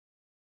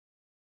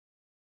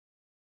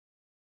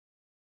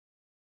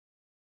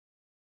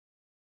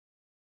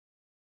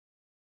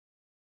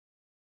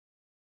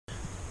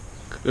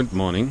Good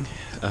morning.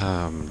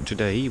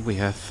 Today we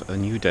have a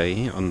new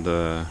day on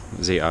the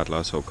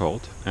Seeadler, so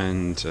called,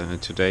 and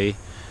today,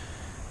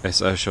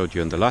 as I showed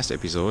you in the last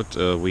episode,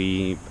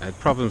 we had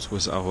problems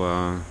with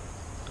our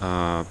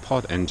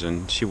port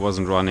engine. She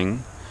wasn't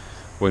running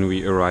when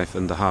we arrived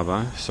in the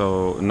harbor,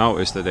 so now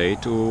is the day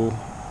to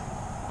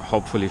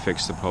hopefully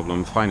fix the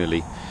problem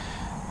finally.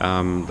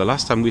 The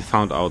last time we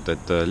found out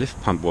that the lift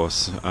pump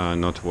was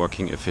not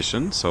working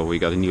efficient, so we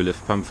got a new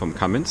lift pump from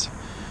Cummins,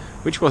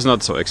 which was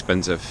not so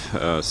expensive.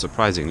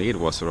 Surprisingly, it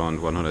was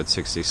around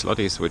 160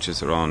 zlotys, which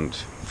is around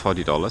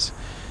 $40.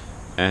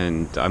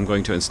 And I'm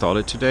going to install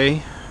it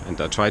today, and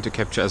I try to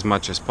capture as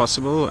much as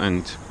possible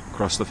and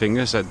cross the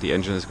fingers that the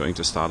engine is going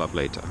to start up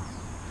later.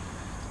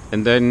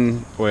 And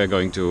then we're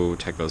going to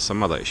tackle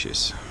some other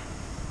issues.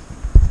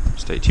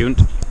 Stay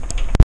tuned.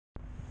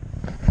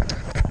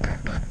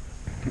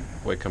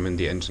 Welcome in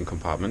the engine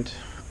compartment.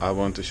 I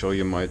want to show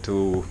you my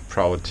two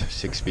proud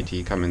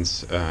 6PT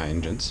Cummins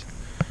engines.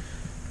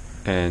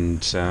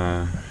 And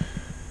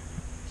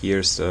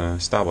here's the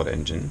starboard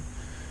engine.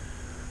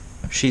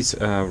 She's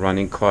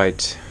running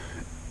quite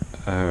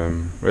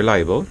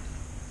reliable,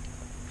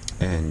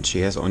 and she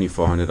has only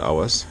 400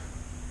 hours.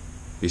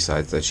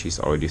 Besides that, she's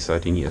already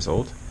 13 years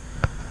old.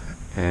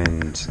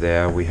 And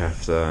there we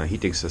have the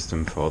heating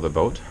system for the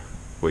boat,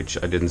 which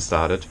I didn't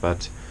start it,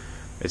 but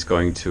it's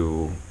going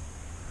to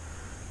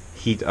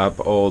heat up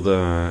all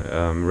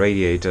the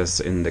radiators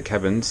in the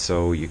cabin,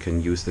 so you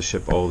can use the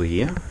ship all the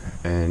year.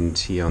 And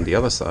here on the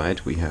other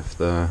side we have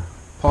the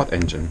port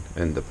engine,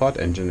 and the port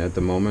engine at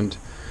the moment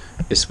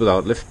is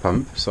without lift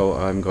pump, so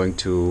I'm going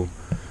to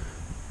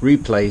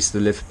replace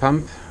the lift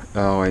pump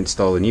or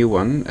install a new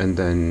one, and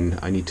then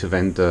I need to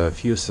vent the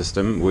fuel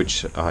system,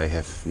 which I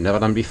have never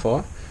done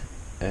before,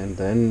 and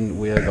then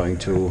we are going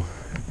to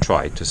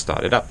try to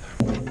start it up.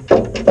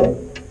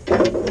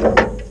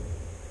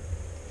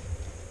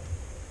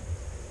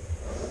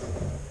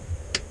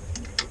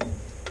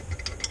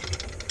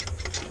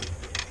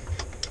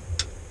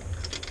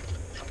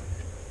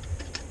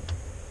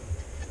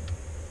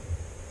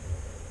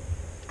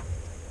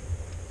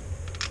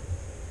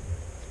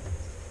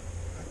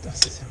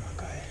 Das ist ja mal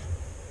geil.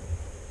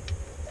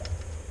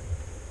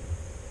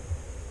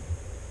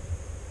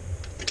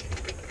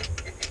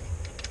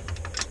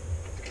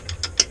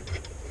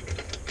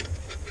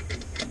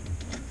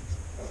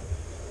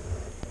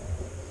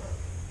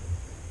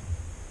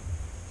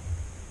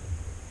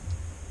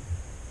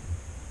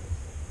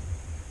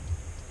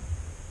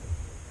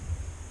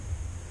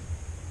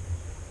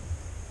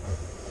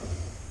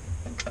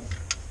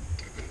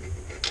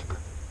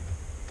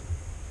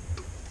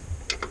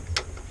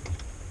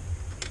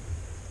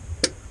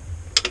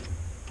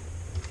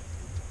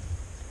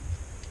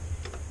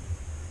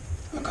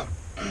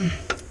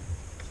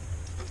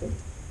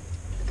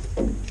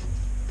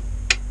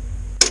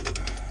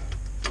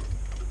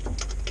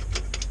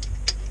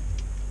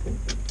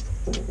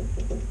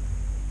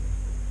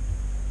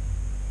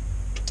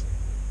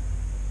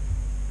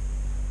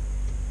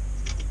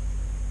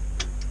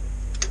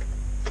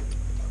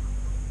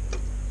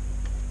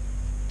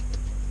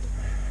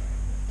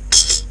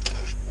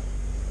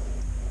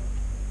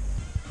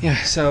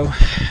 Yeah, so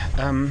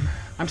I'm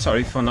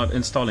sorry for not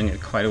installing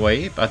it quite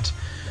away, but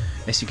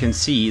as you can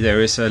see, there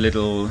is a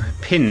little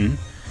pin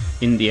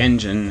in the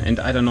engine, and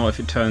I don't know if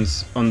it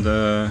turns on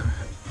the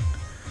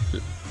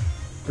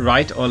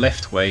right or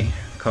left way,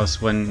 because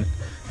when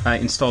I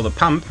install the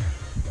pump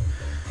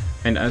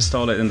and I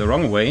install it in the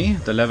wrong way,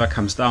 the lever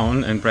comes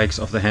down and breaks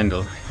off the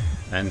handle,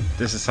 and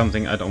this is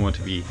something I don't want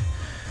to be.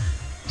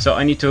 So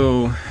I need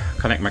to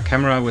connect my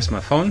camera with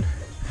my phone,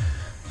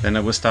 then I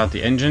will start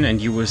the engine,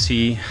 and you will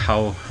see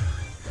how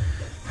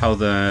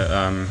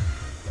the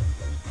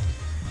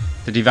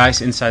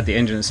device inside the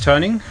engine is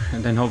turning,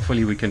 and then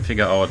hopefully we can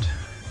figure out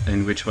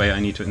in which way I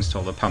need to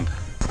install the pump.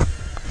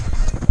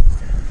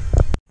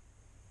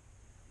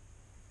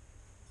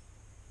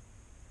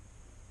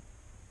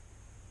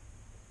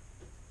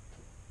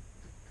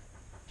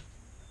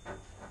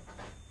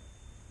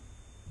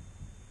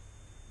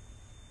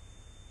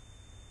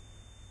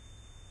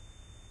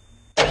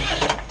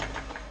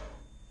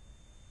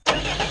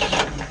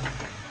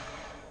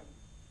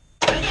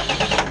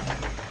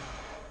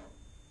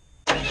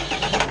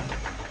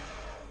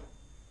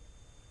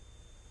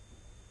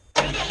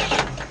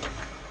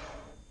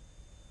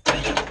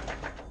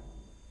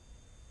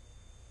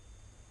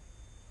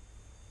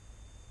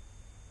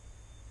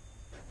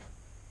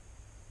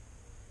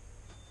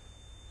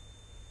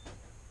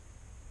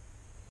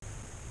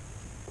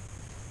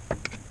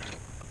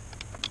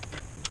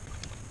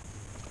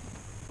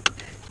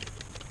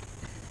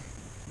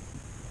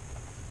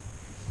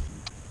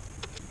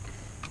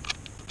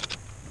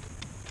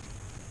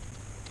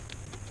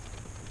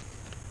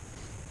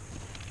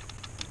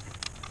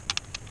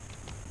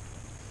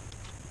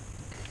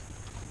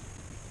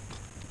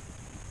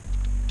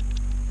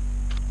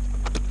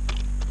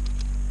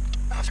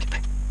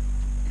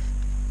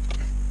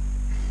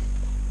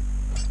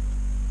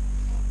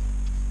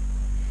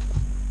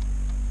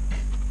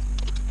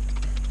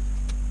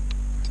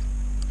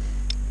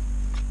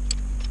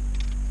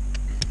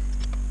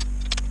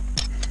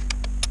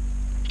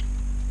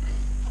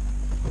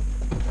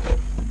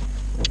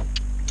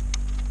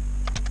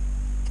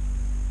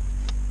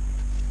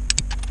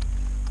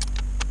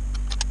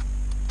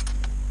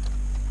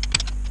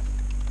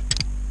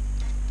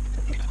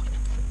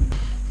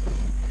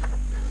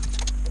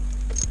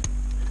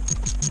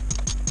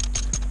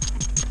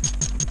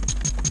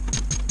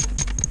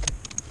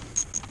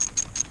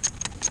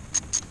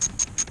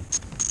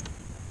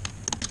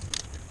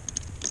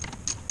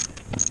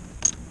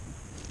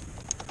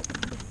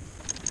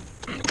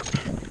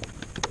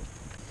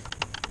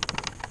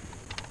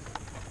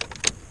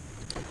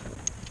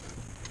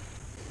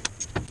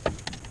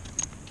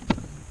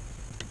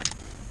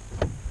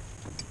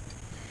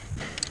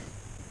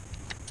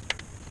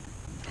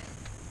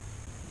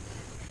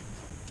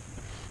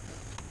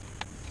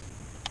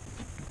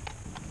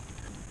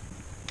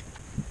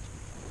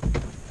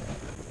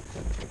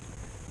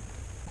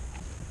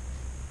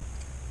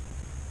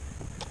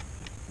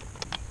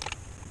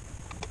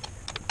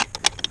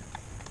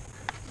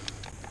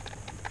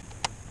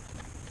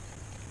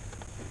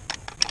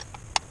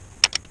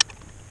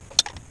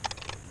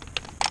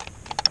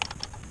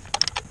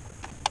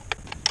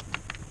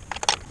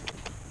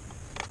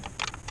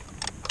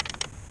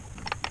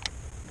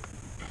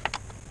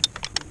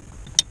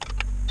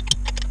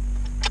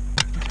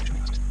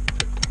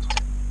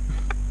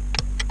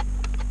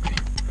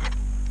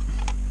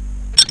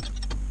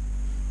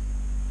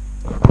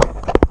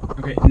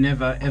 I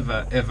never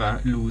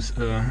ever lose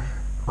a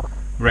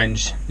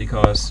wrench,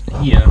 because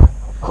here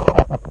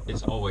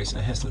it's always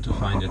a hassle to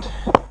find it.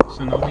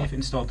 So now we've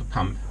installed the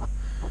pump.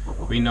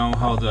 We know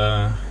how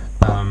the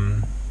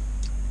I'm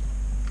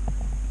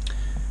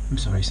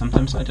sorry,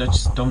 sometimes I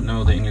just don't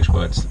know the English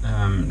words.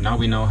 Now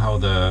we know how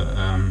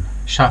the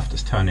shaft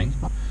is turning,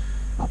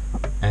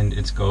 and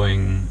it's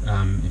going,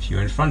 if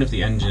you're in front of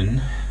the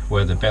engine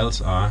where the belts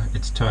are,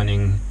 it's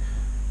turning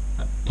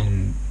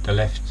in the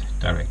left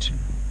direction.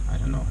 I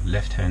don't know,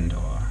 left hand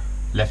or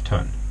left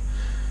turn.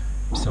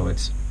 So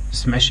it's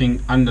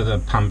smashing under the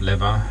pump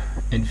lever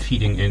and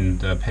feeding in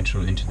the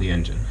petrol into the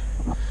engine.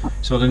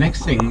 So the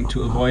next thing,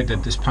 to avoid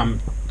that this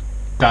pump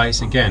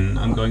dies again,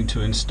 I'm going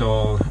to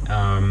install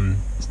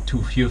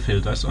 2 fuel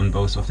filters on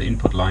both of the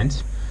input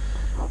lines.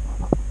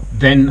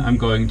 Then I'm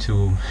going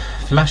to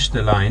flush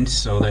the lines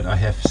so that I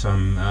have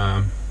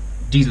some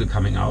diesel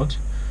coming out,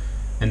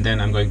 and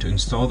then I'm going to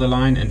install the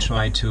line and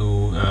try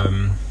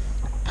to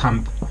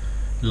pump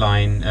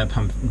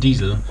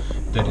diesel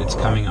that it's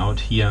coming out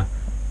here,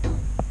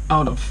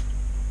 out of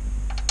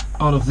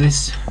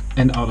this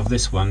and out of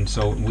this one,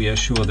 so we are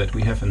sure that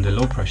we have in the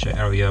low pressure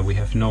area we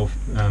have no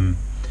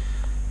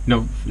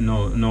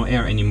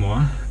air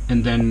anymore.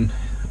 And then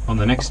on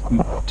the next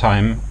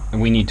time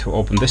we need to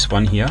open this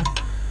one here,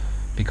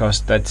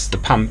 because that's the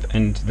pump,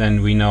 and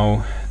then we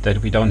know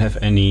that we don't have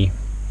any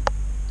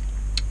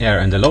air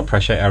in the low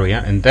pressure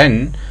area. And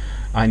then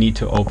I need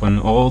to open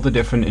all the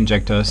different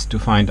injectors to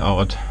find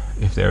out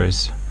if there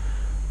is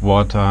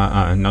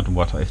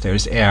if there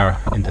is air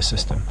in the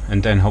system,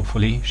 and then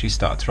hopefully she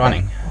starts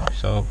running.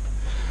 So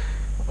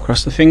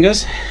cross the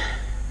fingers,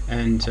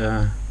 and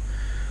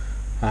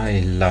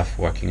I love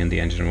working in the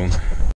engine room.